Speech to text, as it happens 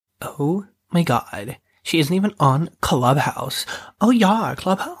Oh my god. She isn't even on Clubhouse. Oh yeah,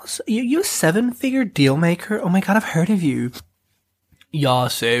 Clubhouse? You a 7-figure deal maker? Oh my god, I've heard of you. Yeah,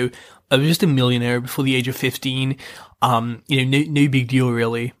 so I was just a millionaire before the age of 15. No big deal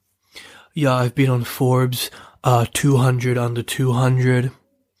really. Yeah, I've been on Forbes, 200 under 200.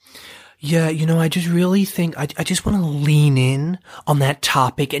 Yeah, I just really think I just want to lean in on that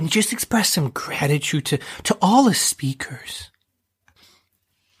topic and just express some gratitude to all the speakers.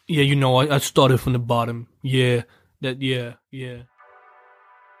 Yeah, I started from the bottom. Yeah.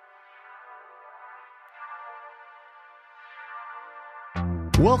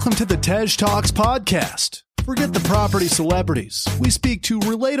 Welcome to the Tej Talks podcast. Forget the property celebrities. We speak to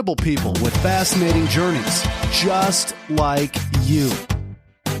relatable people with fascinating journeys, just like you.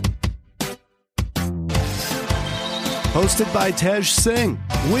 Hosted by Tej Singh,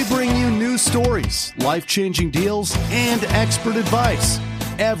 we bring you news stories, life-changing deals, and expert advice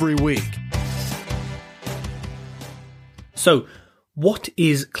every week. So, what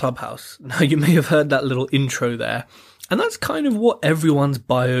is Clubhouse? Now, you may have heard that little intro there, and that's kind of what everyone's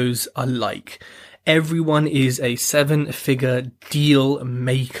bios are like. Everyone is a 7-figure deal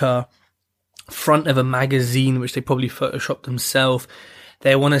maker, front of a magazine, which they probably photoshopped themselves.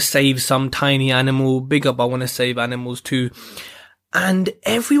 They want to save some tiny animal. Big up, I want to save animals too. And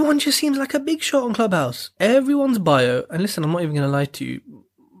everyone just seems like a big shot on Clubhouse. Everyone's bio, and listen, I'm not even going to lie to you.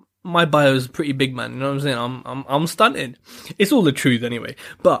 My bio is pretty big, man. You know what I'm saying? I'm stunted. It's all the truth anyway.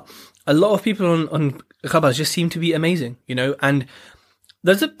 But a lot of people on Clubhouse just seem to be amazing, and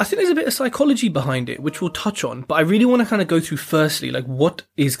I think there's a bit of psychology behind it, which we'll touch on. But I really want to kind of go through firstly, like, what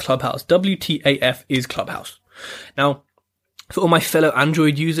is Clubhouse? WTAF is Clubhouse. Now, for all my fellow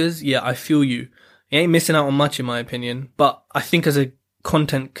Android users, yeah, I feel you. You ain't missing out on much, in my opinion. But I think as a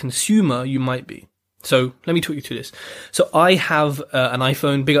content consumer, you might be. So let me talk you through this. So I have an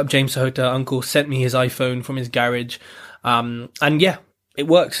iPhone. Big up James Sahota. Uncle sent me his iPhone from his garage. And yeah, it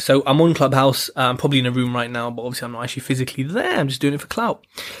works. So I'm on Clubhouse. I'm probably in a room right now, but obviously I'm not actually physically there. I'm just doing it for clout.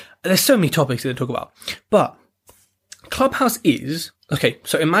 There's so many topics to talk about. But Clubhouse is, okay,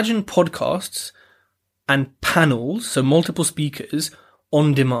 so imagine podcasts and panels, so multiple speakers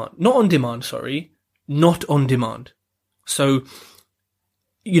on demand. Not on demand. So,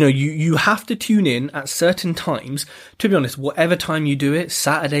 you have to tune in at certain times. To be honest, whatever time you do it,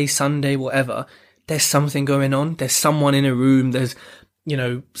 Saturday, Sunday, whatever, there's something going on. There's someone in a room. There's,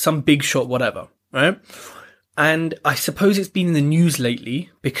 some big shot, whatever, right? And I suppose it's been in the news lately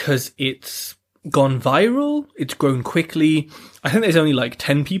because it's gone viral. It's grown quickly. I think there's only like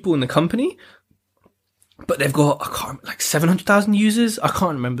 10 people in the company, but they've got, like 700,000 users. I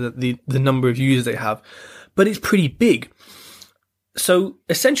can't remember the number of users they have, but it's pretty big. So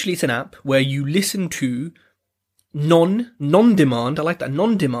essentially it's an app where you listen to non-demand, I like that,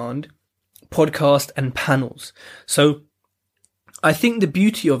 non-demand podcast and panels. So I think the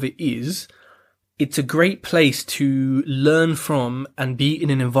beauty of it is it's a great place to learn from and be in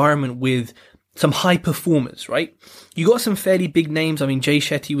an environment with some high performers, right? You got some fairly big names. I mean, Jay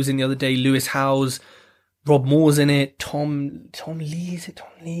Shetty was in the other day, Lewis Howes, Rob Moore's in it, Tom Lee, is it Tom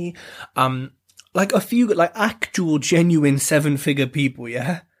Lee? Like a few, like actual genuine 7-figure people,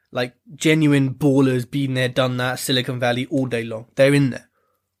 yeah? Like genuine ballers, been there, done that, Silicon Valley all day long. They're in there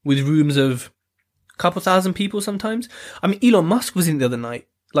with rooms of a couple thousand people sometimes. I mean, Elon Musk was in the other night,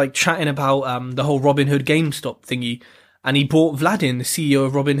 like chatting about the whole Robinhood GameStop thingy. And he brought Vlad in, the CEO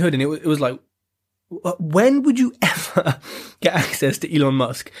of Robinhood. And it was like, when would you ever get access to Elon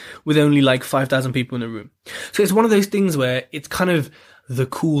Musk with only like 5,000 people in the room? So it's one of those things where it's kind of the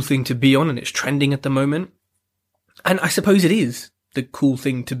cool thing to be on, and it's trending at the moment. And I suppose it is the cool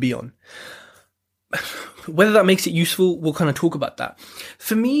thing to be on. Whether that makes it useful, we'll kind of talk about that.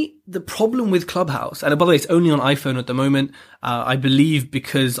 For me, the problem with Clubhouse, and by the way, it's only on iPhone at the moment, I believe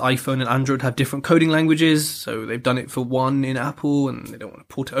because iPhone and Android have different coding languages, so they've done it for one in Apple and they don't want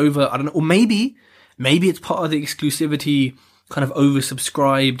to port it over. I don't know. Or maybe it's part of the exclusivity kind of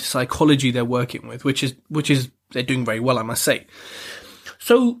oversubscribed psychology they're working with, which is they're doing very well, I must say.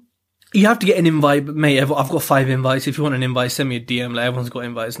 So you have to get an invite, but mate, I've got 5 invites. If you want an invite, send me a DM. Like, everyone's got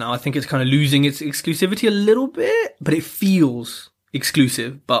invites now. I think it's kind of losing its exclusivity a little bit, but it feels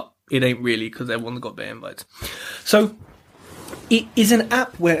exclusive, but it ain't really because everyone's got their invites. So it is an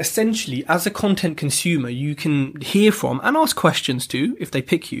app where essentially, as a content consumer, you can hear from and ask questions to, if they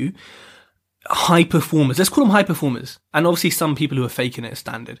pick you, high performers. Let's call them high performers. And obviously some people who are faking it as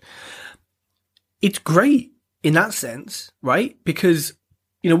standard. It's great in that sense, right? Because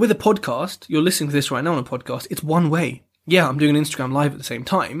with a podcast, you're listening to this right now on a podcast, it's one way. Yeah, I'm doing an Instagram live at the same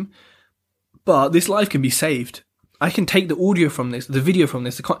time, but this live can be saved I can take the audio from this, the video from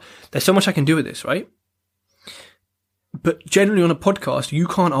this. There's so much I can do with this, right? But generally on a podcast, you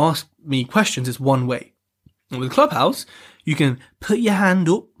can't ask me questions. It's one way. And with Clubhouse, you can put your hand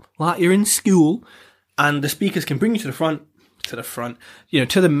up like you're in school, and the speakers can bring you to the front, to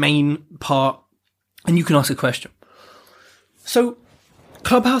the main part, and you can ask a question. So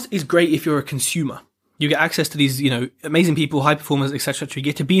Clubhouse is great if you're a consumer. You get access to these, amazing people, high performers, etc. You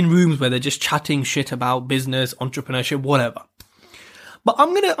get to be in rooms where they're just chatting shit about business, entrepreneurship, whatever. But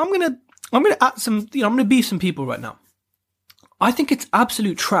I'm gonna add some, I'm gonna beef some people right now. I think it's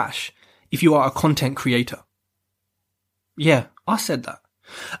absolute trash if you are a content creator. Yeah, I said that.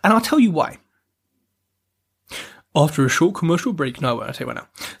 And I'll tell you why. After a short commercial break. No, I'll tell you right now.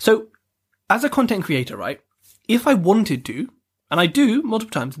 So, as a content creator, right, if I wanted to, and I do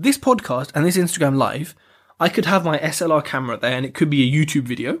multiple times, this podcast and this Instagram live, I could have my SLR camera there and it could be a YouTube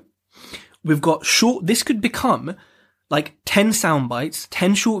video. We've got this could become like 10 sound bites,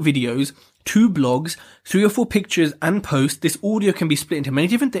 10 short videos, 2 blogs, 3 or 4 pictures and posts. This audio can be split into many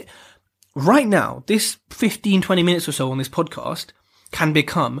different things. Right now, this 15, 20 minutes or so on this podcast can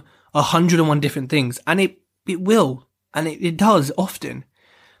become 101 different things. And it will. And it does often.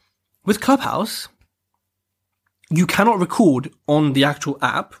 With Clubhouse, you cannot record on the actual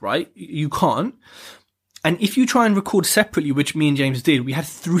app, right? You can't. And if you try and record separately, which me and James did, we had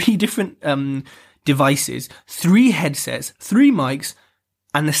 3 different devices, 3 headsets, 3 mics,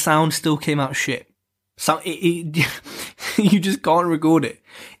 and the sound still came out shit. So you just can't record it.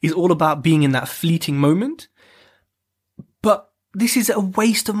 It's all about being in that fleeting moment. But this is a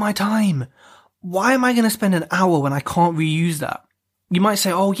waste of my time. Why am I going to spend an hour when I can't reuse that? You might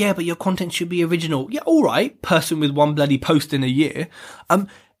say, oh yeah, but your content should be original. Yeah, alright, person with 1 bloody post in a year.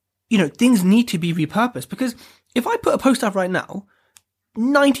 Things need to be repurposed, because if I put a post up right now,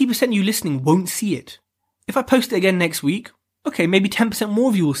 90% of you listening won't see it. If I post it again next week, okay, maybe 10% more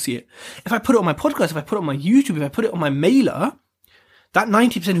of you will see it. If I put it on my podcast, if I put it on my YouTube, if I put it on my mailer, that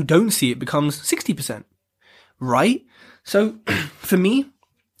 90% who don't see it becomes 60%. Right? So, for me,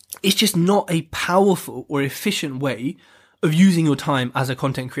 it's just not a powerful or efficient way of using your time as a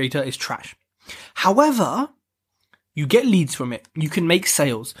content creator. Is trash. However, you get leads from it. You can make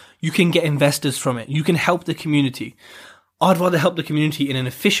sales. You can get investors from it. You can help the community. I'd rather help the community in an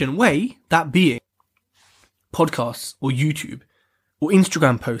efficient way, that being podcasts or YouTube or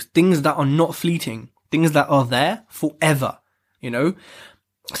Instagram posts, things that are not fleeting, things that are there forever,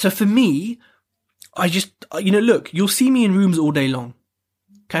 So for me, I just, look, you'll see me in rooms all day long.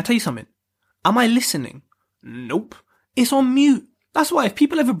 Can I tell you something? Am I listening? Nope. It's on mute. That's why if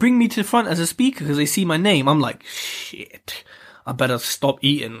people ever bring me to the front as a speaker because they see my name, I'm like, shit, I better stop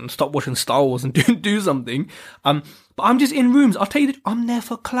eating and stop watching Star Wars and do something. But I'm just in rooms. I'll tell you that I'm there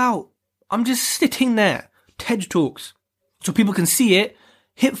for clout. I'm just sitting there. TED Talks. So people can see it,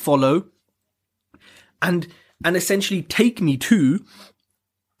 hit follow, and essentially take me to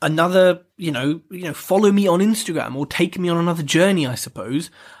another, follow me on Instagram or take me on another journey, I suppose,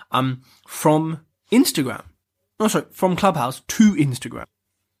 from Instagram. From Clubhouse to Instagram.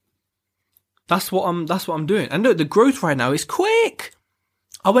 That's what I'm doing. And look, the growth right now is quick.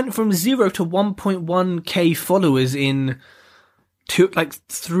 I went from 0 to 1.1k followers in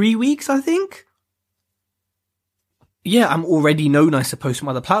 3 weeks, I think. Yeah, I'm already known, I suppose, from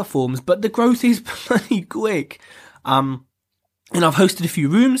other platforms, but the growth is bloody quick. And I've hosted a few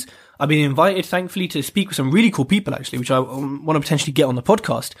rooms. I've been invited, thankfully, to speak with some really cool people, actually, which I want to potentially get on the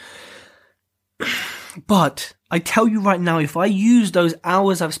podcast. But I tell you right now, if I use those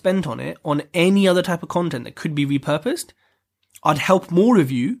hours I've spent on it on any other type of content that could be repurposed, I'd help more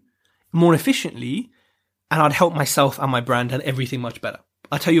of you more efficiently, and I'd help myself and my brand and everything much better.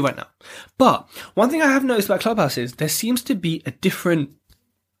 I'll tell you right now. But one thing I have noticed about Clubhouse is there seems to be a different,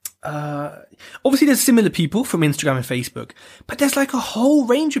 obviously there's similar people from Instagram and Facebook, but there's like a whole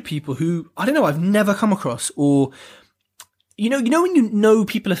range of people who, I don't know, I've never come across, or when you know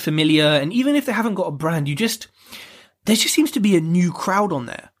people are familiar, and even if they haven't got a brand, there just seems to be a new crowd on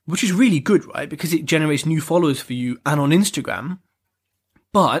there, which is really good, right? Because it generates new followers for you and on Instagram.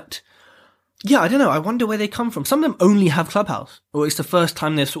 But yeah, I don't know. I wonder where they come from. Some of them only have Clubhouse, or it's the first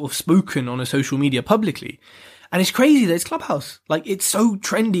time they've sort of spoken on a social media publicly. And it's crazy that it's Clubhouse. Like, it's so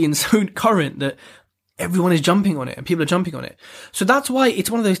trendy and so current that everyone is jumping on it and people are jumping on it. So that's why it's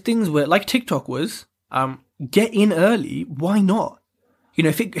one of those things where, like TikTok was, get in early. Why not?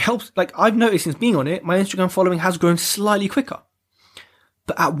 If it helps, like I've noticed since being on it, my Instagram following has grown slightly quicker.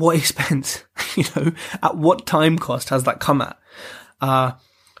 But at what expense? At what time cost has that come at?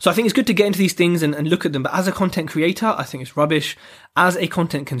 So I think it's good to get into these things and look at them. But as a content creator, I think it's rubbish. As a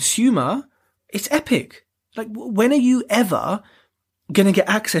content consumer, it's epic. Like, when are you ever going to get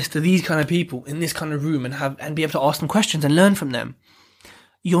access to these kind of people in this kind of room and be able to ask them questions and learn from them?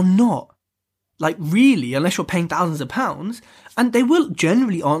 You're not. Like, really, unless you're paying thousands of pounds, and they will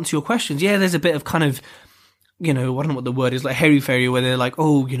generally answer your questions. Yeah, there's a bit of kind of, I don't know what the word is, like hairy-fairy, where they're like,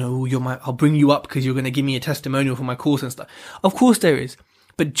 oh, I'll bring you up because you're going to give me a testimonial for my course and stuff. Of course there is.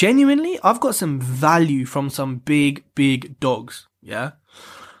 But genuinely, I've got some value from some big, big dogs. Yeah.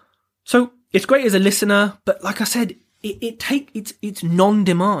 So it's great as a listener, but like I said, it's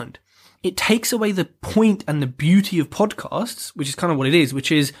non-demand. It takes away the point and the beauty of podcasts, which is kind of what it is,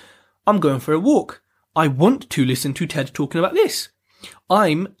 which is, I'm going for a walk. I want to listen to Ted talking about this.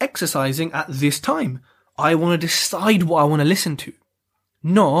 I'm exercising at this time. I want to decide what I want to listen to.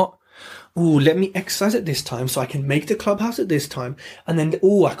 Not, let me exercise at this time so I can make the Clubhouse at this time. And then,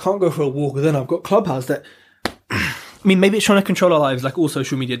 I can't go for a walk. Then I've got Clubhouse that... maybe it's trying to control our lives like all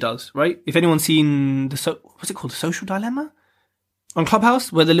social media does, right? If anyone's seen what's it called? The Social Dilemma? On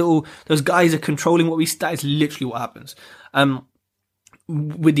Clubhouse, where those guys are controlling what that is literally what happens.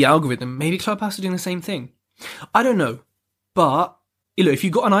 With the algorithm, maybe Clubhouse are doing the same thing. I don't know. But, if you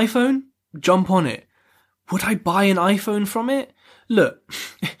got an iPhone, jump on it. Would I buy an iPhone from it? Look,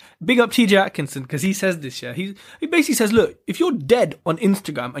 big up TJ Atkinson, because he says this, yeah. He basically says, look, if you're dead on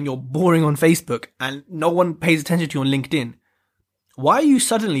Instagram and you're boring on Facebook and no one pays attention to you on LinkedIn, why are you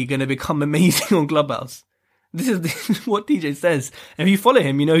suddenly going to become amazing on Clubhouse? This is what TJ says. And if you follow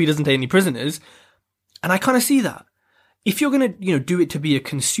him, he doesn't take any prisoners. And I kind of see that. If you're going to, do it to be a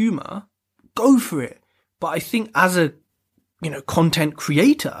consumer, go for it. But I think as a, content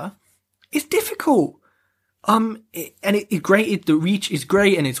creator, it's difficult. It's great. The reach is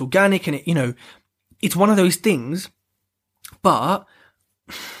great and it's organic and it's one of those things. But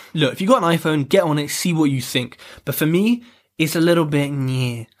look, if you got an iPhone, get on it, see what you think. But for me, it's a little bit,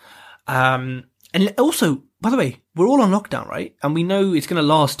 and also, by the way, we're all on lockdown, right? And we know it's going to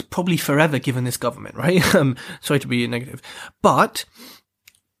last probably forever given this government, right? Sorry to be negative. But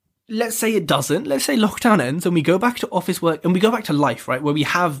let's say it doesn't. Let's say lockdown ends and we go back to office work and we go back to life, right? Where we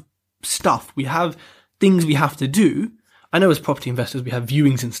have stuff, we have things we have to do. I know as property investors, we have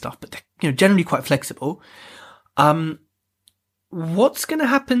viewings and stuff, but they're, generally quite flexible. What's going to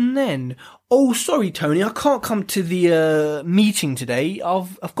happen then? Oh, sorry, Tony, I can't come to the meeting today.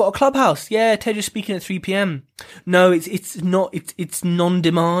 I've got a Clubhouse. Yeah, Ted is speaking at 3 p.m. No, it's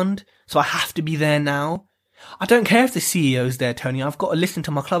non-demand, so I have to be there now. I don't care if the CEO's there, Tony. I've got to listen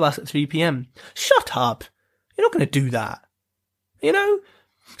to my Clubhouse at 3 p.m. Shut up. You're not going to do that.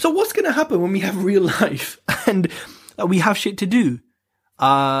 So what's going to happen when we have real life and we have shit to do?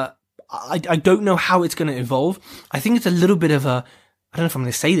 I don't know how it's going to evolve. I think it's a little bit of I don't know if I'm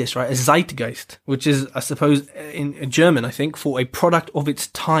going to say this right, a Zeitgeist, which is, I suppose, in German, I think, for a product of its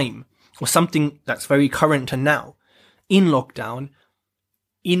time, or something that's very current to now. In lockdown,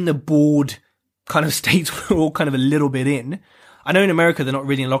 in the bored kind of states we're all kind of a little bit in. I know in America they're not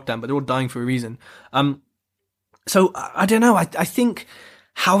really in lockdown, but they're all dying for a reason. So I don't know. I think,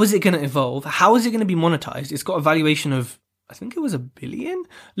 how is it going to evolve? How is it going to be monetized? It's got a valuation of, I think it was $1 billion.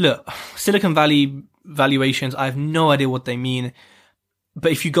 Look, Silicon Valley valuations, I have no idea what they mean.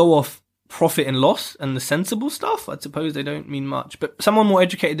 But if you go off profit and loss and the sensible stuff, I suppose they don't mean much. But someone more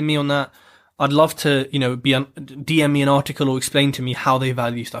educated than me on that, I'd love to, DM me an article or explain to me how they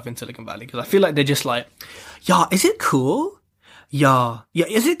value stuff in Silicon Valley. Because I feel like they're just like, yeah, is it cool? Yeah,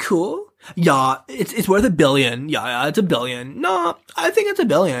 is it cool? Yeah, it's worth $1 billion. Yeah, it's $1 billion. No, I think it's $1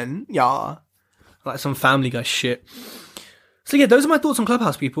 billion. Yeah. Like some Family Guy shit. So yeah, those are my thoughts on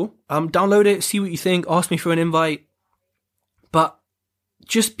Clubhouse, people. Download it, see what you think, ask me for an invite. But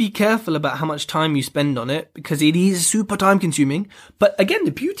just be careful about how much time you spend on it, because it is super time consuming. But again,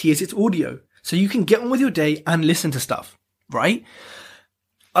 the beauty is it's audio. So you can get on with your day and listen to stuff, right?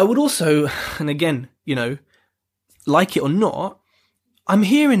 I would also, and again, like it or not, I'm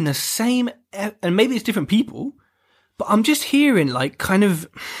hearing the same, and maybe it's different people, but I'm just hearing like kind of,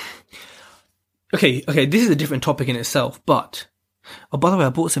 okay, this is a different topic in itself, but, oh, by the way, I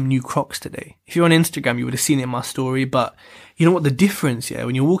bought some new Crocs today. If you're on Instagram, you would have seen it in my story, but you know what the difference, yeah,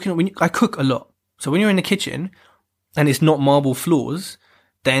 when you're walking, I cook a lot. So when you're in the kitchen and it's not marble floors,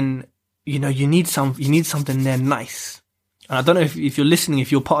 then, you need something there nice. And I don't know if you're listening,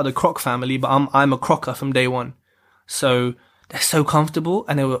 if you're part of the Croc family, but I'm a Crocker from day one. So they're so comfortable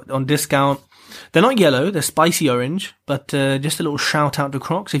and they were on discount. They're not yellow, they're spicy orange, but just a little shout out to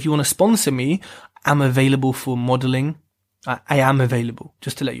Crocs. If you want to sponsor me, I'm available for modeling. I am available,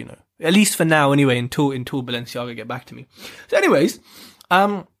 just to let you know. At least for now anyway, until Balenciaga get back to me. So anyways,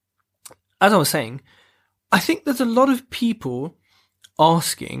 as I was saying, I think there's a lot of people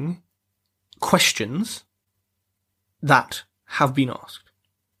asking questions that have been asked.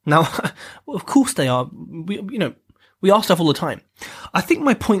 Now, well, of course they are. We ask stuff all the time. I think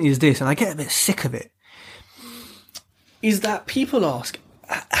my point is this, and I get a bit sick of it, is that people ask,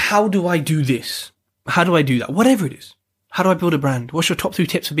 how do I do this? How do I do that? Whatever it is. How do I build a brand? What's your top 3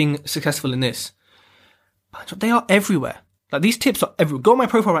 tips for being successful in this? They are everywhere. Like, these tips are everywhere. Go on my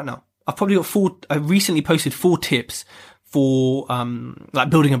profile right now. I recently posted 4 tips for,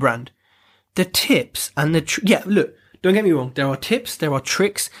 building a brand. The tips and look, don't get me wrong. There are tips, there are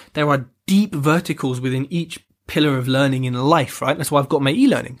tricks, there are deep verticals within each pillar of learning in life, right? That's why I've got my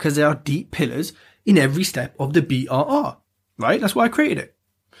e-learning, because there are deep pillars in every step of the BRR, right? That's why I created it.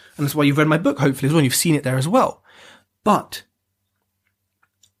 And that's why you've read my book, hopefully, as well. You've seen it there as well. But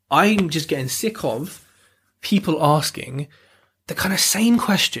I'm just getting sick of people asking the kind of same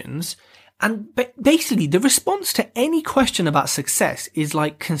questions. And basically, the response to any question about success is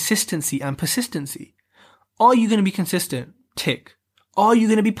like consistency and persistency. Are you going to be consistent? Tick. Are you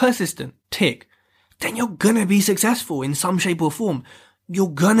going to be persistent? Tick. Then you're going to be successful in some shape or form. You're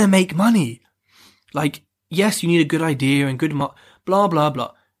going to make money. Like, yes, you need a good idea and good blah, blah,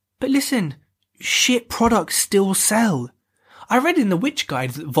 blah. But listen, shit products still sell. I read in the Witch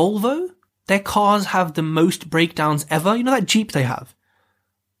Guide that Volvo, their cars have the most breakdowns ever. You know that Jeep they have?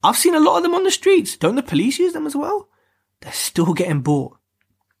 I've seen a lot of them on the streets. Don't the police use them as well? They're still getting bought.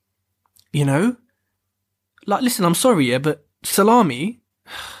 You know? Like, listen, I'm sorry, yeah, but salami,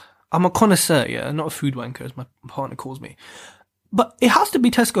 I'm a connoisseur, yeah, not a food wanker, as my partner calls me. But it has to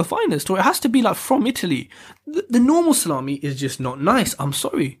be Tesco Finest, or it has to be like from Italy. The normal salami is just not nice. I'm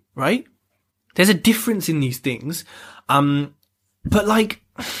sorry, right? There's a difference in these things. But like,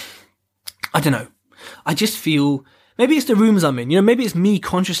 I don't know. I just feel, maybe it's the rooms I'm in, you know, maybe it's me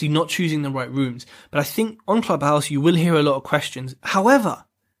consciously not choosing the right rooms. But I think on Clubhouse, you will hear a lot of questions. However,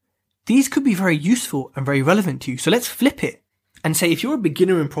 these could be very useful and very relevant to you. So let's flip it and say, if you're a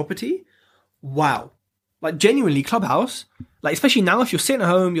beginner in property, wow. Like, genuinely, Clubhouse, like, especially now, if you're sitting at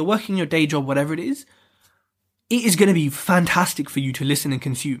home, you're working your day job, whatever it is going to be fantastic for you to listen and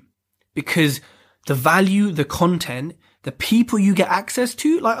consume, because the value, the content, the people you get access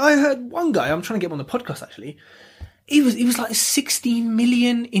to, like, I heard one guy, I'm trying to get him on the podcast actually, he was like 16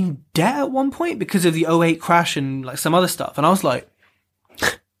 million in debt at one point because of the 2008 crash and like some other stuff. And I was like,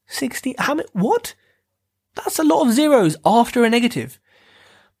 60, how many, what? That's a lot of zeros after a negative.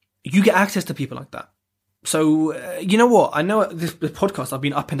 You get access to people like that. So, you know what? I know this podcast, I've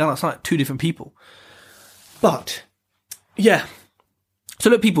been up and down. It's like 2 different people. But, yeah. So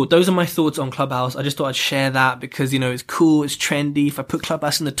look, people, those are my thoughts on Clubhouse. I just thought I'd share that because, you know, it's cool, it's trendy. If I put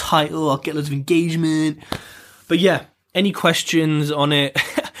Clubhouse in the title, I'll get loads of engagement. But yeah, any questions on it,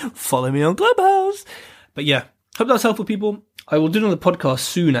 follow me on Clubhouse. But yeah, hope that's helpful, people. I will do another podcast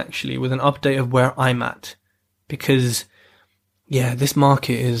soon, actually, with an update of where I'm at. Because, yeah, this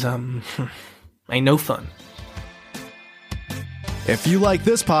market is, ain't no fun. If you like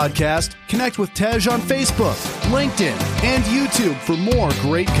this podcast, connect with Tej on Facebook, LinkedIn, and YouTube for more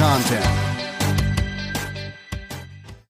great content.